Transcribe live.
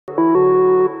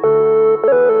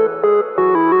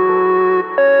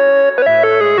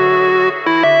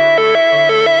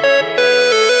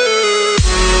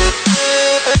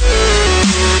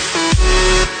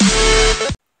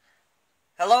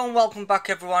welcome back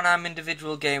everyone, I'm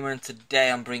Individual Gamer and today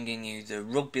I'm bringing you the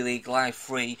Rugby League Live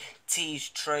Free tease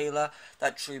trailer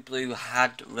that True Blue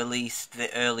had released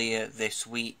earlier this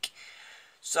week.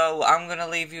 So I'm going to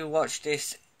leave you watch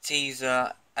this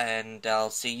teaser and I'll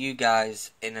see you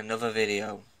guys in another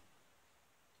video.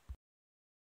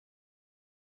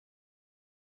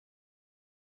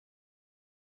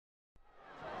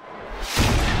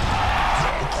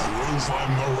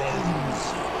 Queensland Maroons.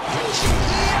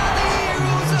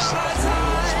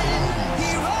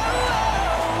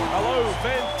 Hello,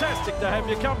 fantastic to have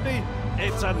your company.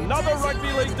 It's another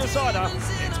Rugby League decider.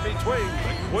 It's between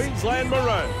the Queensland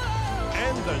Maroons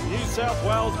and the New South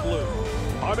Wales Blues.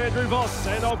 I'm Andrew Voss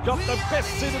and I've got the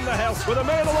best seat in the house with a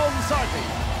man alongside me,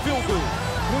 Phil Gould.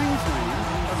 Queensland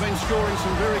have been scoring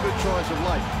some very good tries of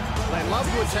late. They love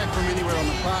to attack from anywhere on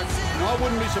the park, and I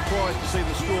wouldn't be surprised to see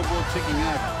the scoreboard ticking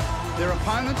over. Their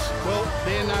opponents, well,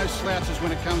 they're no slouches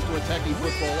when it comes to attacking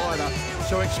football either,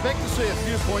 so expect to see a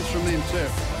few points from them too.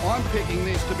 I'm picking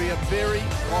this to be a very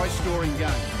high-scoring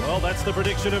game. Well, that's the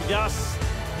prediction of Gus.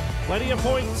 Plenty of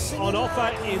points on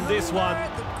offer in this one.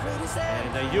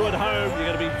 And you at home,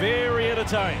 you're going to be very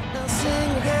entertained.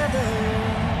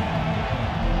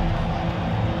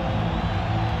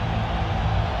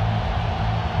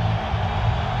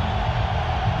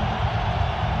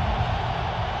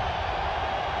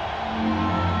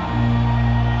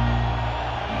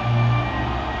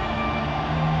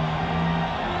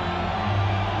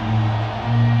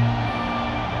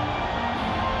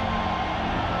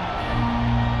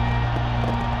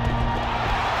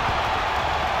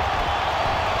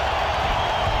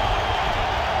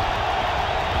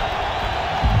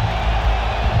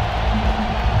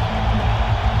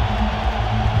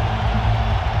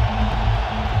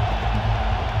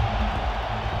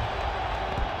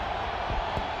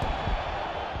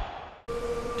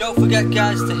 Don't forget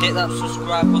guys to hit that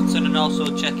subscribe button and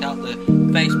also check out the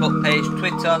Facebook page,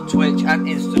 Twitter, Twitch and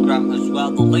Instagram as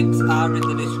well. The links are in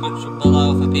the description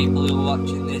below for people who are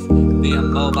watching this via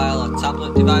mobile or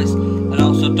tablet device. And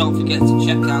also don't forget to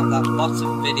check out that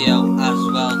bottom video as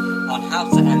well on how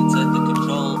to